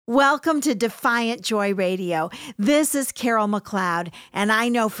Welcome to Defiant Joy Radio. This is Carol McLeod, and I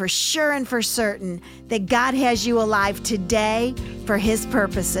know for sure and for certain that God has you alive today for His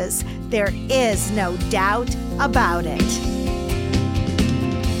purposes. There is no doubt about it.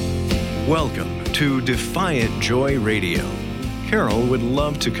 Welcome to Defiant Joy Radio. Carol would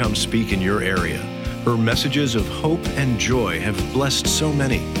love to come speak in your area. Her messages of hope and joy have blessed so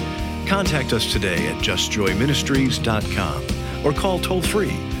many. Contact us today at justjoyministries.com or call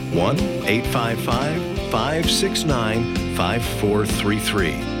toll-free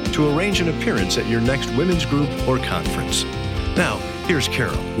 1-855-569-5433 to arrange an appearance at your next women's group or conference. Now, here's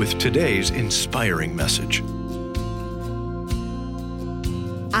Carol with today's inspiring message.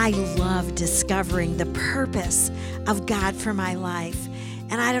 I love discovering the purpose of God for my life.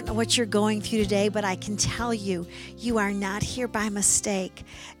 And I don't know what you're going through today, but I can tell you, you are not here by mistake.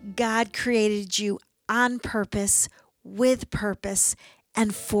 God created you on purpose, with purpose,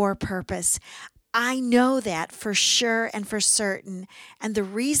 and for purpose. I know that for sure and for certain. And the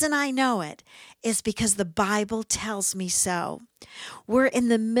reason I know it is because the Bible tells me so. We're in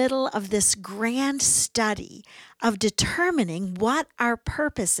the middle of this grand study of determining what our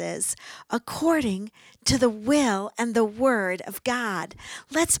purpose is according to the will and the Word of God.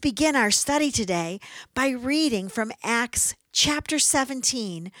 Let's begin our study today by reading from Acts chapter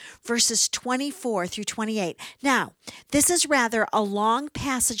 17, verses 24 through 28. Now, this is rather a long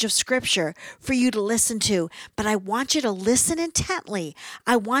passage of Scripture for you to listen to, but I want you to listen intently.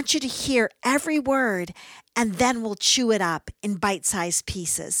 I want you to hear every word, and then we'll chew it up in bite-sized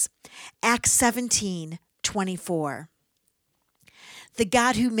pieces. Acts 17, 24. The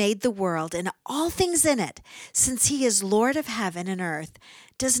God who made the world and all things in it, since He is Lord of heaven and earth,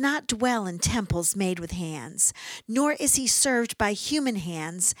 does not dwell in temples made with hands, nor is He served by human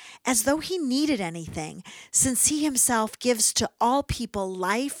hands as though He needed anything, since He Himself gives to all people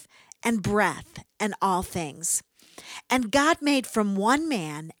life and breath and all things. And God made from one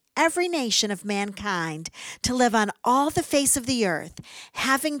man every nation of mankind to live on all the face of the earth,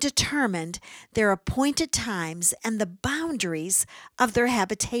 having determined their appointed times and the boundaries of their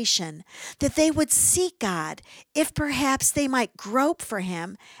habitation, that they would seek God, if perhaps they might grope for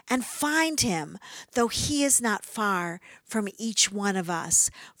Him and find Him, though He is not far from each one of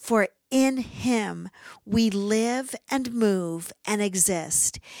us. For in Him we live and move and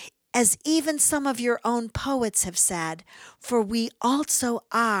exist, as even some of your own poets have said, for we also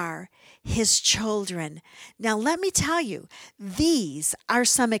are His children. Now, let me tell you, these are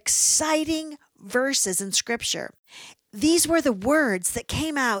some exciting verses in Scripture. These were the words that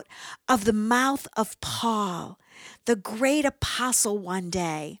came out of the mouth of Paul, the great apostle, one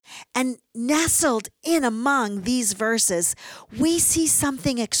day. And nestled in among these verses, we see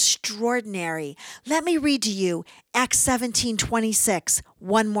something extraordinary. Let me read to you Acts 17:26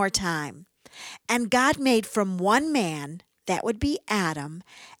 one more time. And God made from one man, that would be Adam,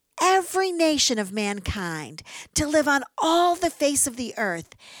 every nation of mankind to live on all the face of the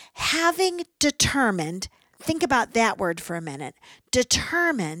earth, having determined, think about that word for a minute,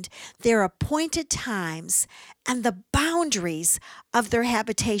 determined their appointed times and the boundaries of their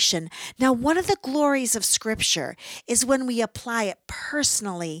habitation. Now, one of the glories of Scripture is when we apply it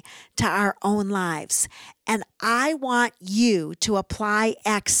personally to our own lives. And I want you to apply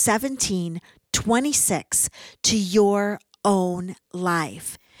Acts 17:26 to your own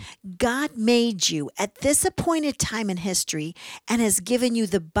life. God made you at this appointed time in history and has given you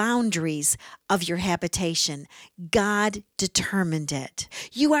the boundaries of your habitation. God determined it.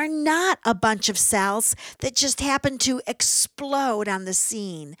 You are not a bunch of cells that just happen to explode on the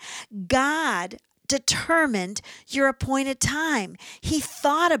scene. God determined your appointed time. He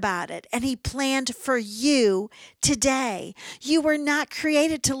thought about it and He planned for you today. You were not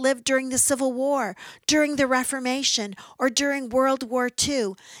created to live during the Civil War, during the Reformation, or during World War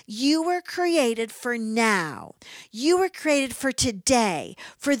II. You were created for now. You were created for today,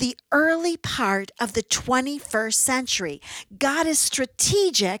 for the early part of the 21st century. God is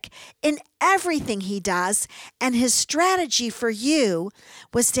strategic in everything He does, and His strategy for you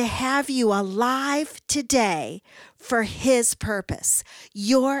was to have you alive today for His purpose.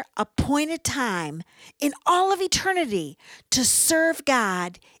 Your appointed time in all of eternity to serve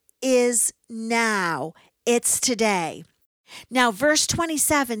God is now. It's today. Now, verse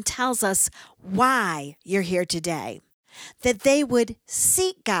 27 tells us why you're here today. That they would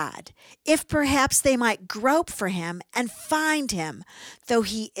seek God, if perhaps they might grope for Him and find Him, though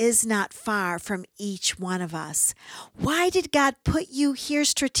He is not far from each one of us. Why did God put you here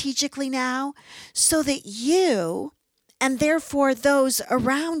strategically now? So that you, and therefore those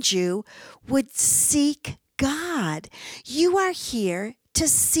around you, would seek God. You are here to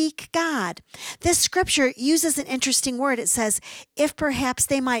seek God. This scripture uses an interesting word. It says, if perhaps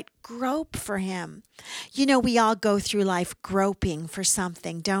they might grope for him. You know, we all go through life groping for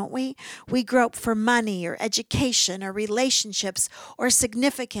something, don't we? We grope for money or education or relationships or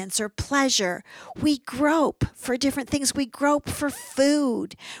significance or pleasure. We grope for different things. We grope for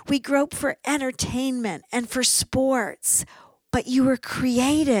food. We grope for entertainment and for sports. But you were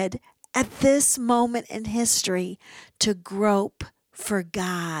created at this moment in history to grope for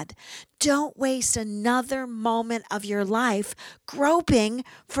God. Don't waste another moment of your life groping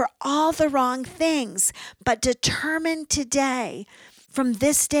for all the wrong things, but determine today, from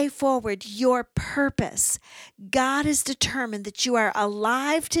this day forward, your purpose. God has determined that you are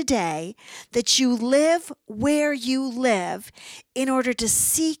alive today, that you live where you live in order to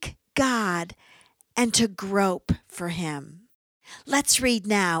seek God and to grope for him. Let's read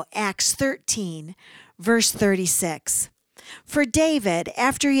now Acts 13, verse 36. For David,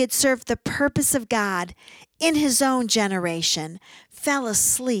 after he had served the purpose of God in his own generation, fell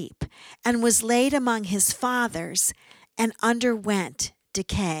asleep and was laid among his fathers and underwent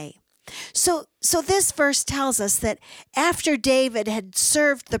decay. So this verse tells us that after David had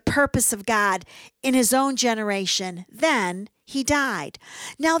served the purpose of God in his own generation, then he died.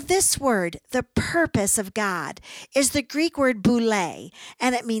 Now this word, the purpose of God, is the Greek word boule,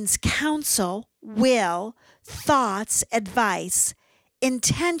 and it means counsel, will, thoughts, advice,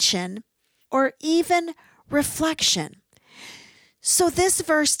 intention, or even reflection. So this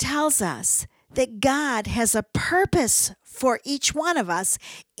verse tells us that God has a purpose for each one of us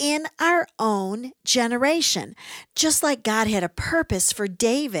in our own generation. Just like God had a purpose for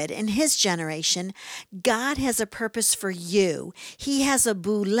David in his generation, God has a purpose for you. He has a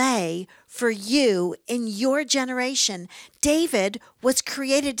boule for you in your generation. David was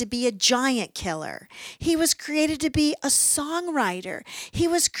created to be a giant killer. He was created to be a songwriter. He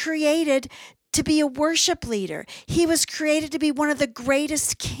was created to be a worship leader. He was created to be one of the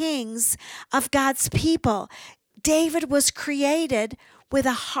greatest kings of God's people. David was created with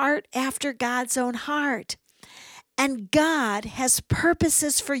a heart after God's own heart. And God has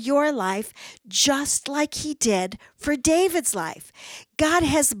purposes for your life just like he did for David's life. God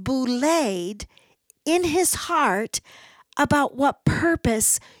has bouléed in his heart about what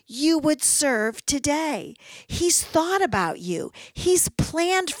purpose you would serve today. He's thought about you. He's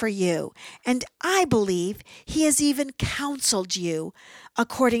planned for you. And I believe he has even counseled you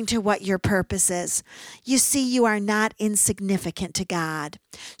according to what your purpose is. You see, you are not insignificant to God.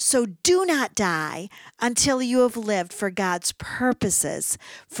 So do not die until you have lived for God's purposes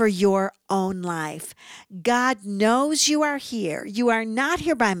for your own life. God knows you are here. You are not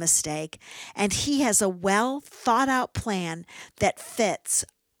here by mistake, and he has a well thought out plan that fits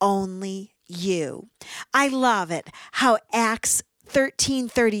only you. I love it how Acts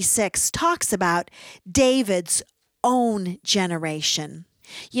 13:36 talks about David's own generation.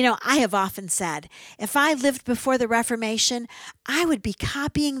 You know, I have often said, if I lived before the Reformation, I would be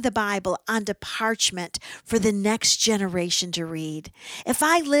copying the Bible onto parchment for the next generation to read. If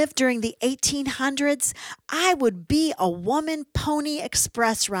I lived during the 1800s, I would be a woman pony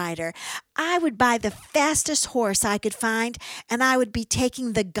express rider. I would buy the fastest horse I could find, and I would be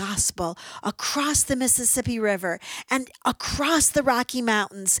taking the gospel across the Mississippi River and across the Rocky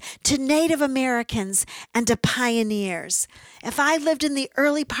Mountains to Native Americans and to pioneers. If I lived in the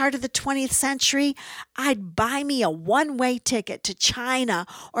early part of the 20th century, I'd buy me a one-way ticket to China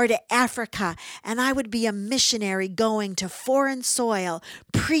or to Africa, and I would be a missionary going to foreign soil,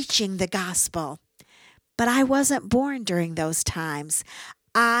 preaching the gospel. But I wasn't born during those times.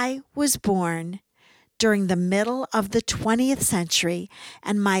 I was born during the middle of the 20th century,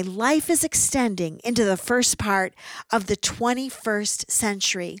 and my life is extending into the first part of the 21st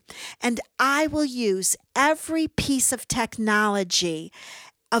century. And I will use every piece of technology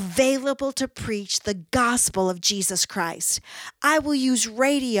available to preach the gospel of Jesus Christ. I will use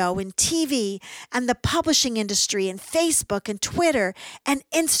radio and TV and the publishing industry and Facebook and Twitter and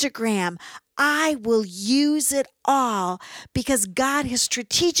Instagram. I will use it all because God has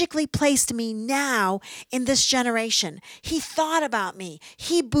strategically placed me now in this generation. He thought about me.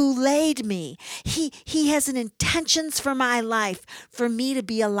 He bouléed me. He has an intentions for my life for me to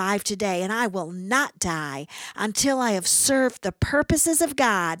be alive today, and I will not die until I have served the purposes of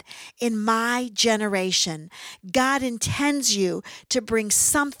God in my generation. God intends you to bring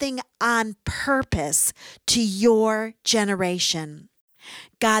something on purpose to your generation.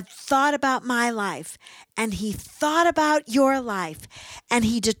 God thought about my life, and he thought about your life, and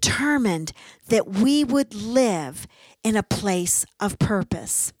he determined that we would live in a place of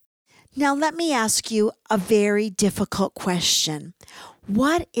purpose. Now, let me ask you a very difficult question.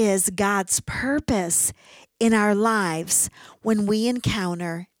 What is God's purpose in our lives when we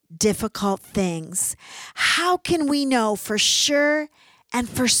encounter difficult things? How can we know for sure and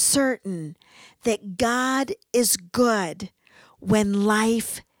for certain that God is good when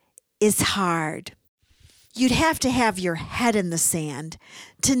life is hard? You'd have to have your head in the sand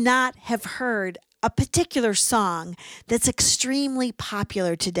to not have heard a particular song that's extremely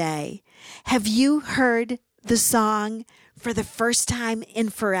popular today. Have you heard the song For the First Time in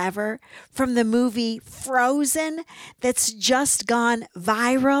Forever from the movie Frozen that's just gone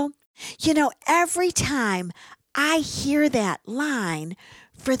viral? You know, every time I hear that line,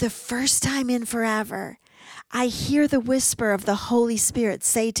 for the first time in forever, I hear the whisper of the Holy Spirit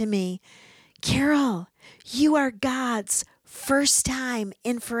say to me, Carol, you are God's first time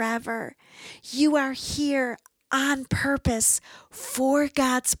in forever. You are here on purpose for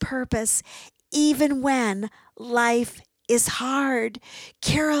God's purpose, even when life is hard.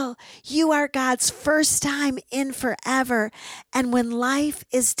 Carol, you are God's first time in forever. And when life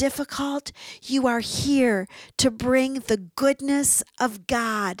is difficult, you are here to bring the goodness of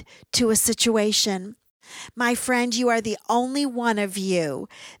God to a situation. My friend, you are the only one of you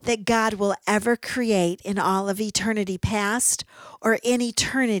that God will ever create in all of eternity past or in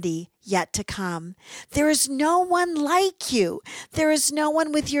eternity yet to come. There is no one like you. There is no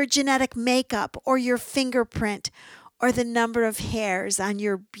one with your genetic makeup or your fingerprint or the number of hairs on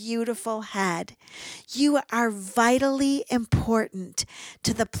your beautiful head. You are vitally important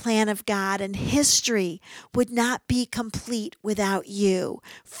to the plan of God, and history would not be complete without you.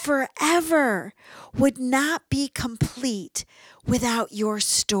 Forever would not be complete without your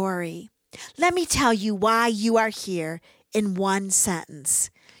story. Let me tell you why you are here in one sentence.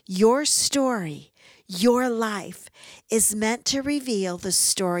 Your story, your life is meant to reveal the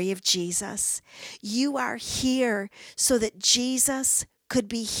story of Jesus. You are here so that Jesus could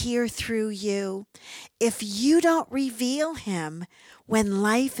be here through you. If you don't reveal him when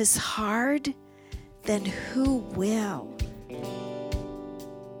life is hard, then who will?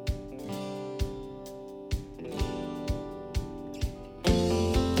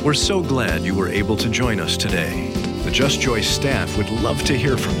 We're so glad you were able to join us today. The Just Joy staff would love to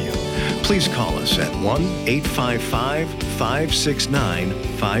hear from you. Please call us at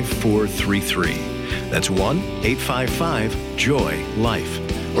 1-855-569-5433. That's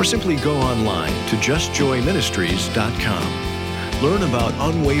 1-855-JOY-LIFE. Or simply go online to justjoyministries.com. Learn about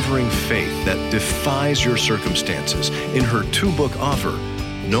unwavering faith that defies your circumstances in her 2-book offer,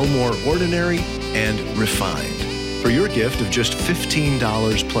 No More Ordinary and Refined, for your gift of just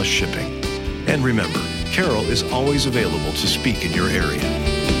 $15 plus shipping. And remember, Carol is always available to speak in your area.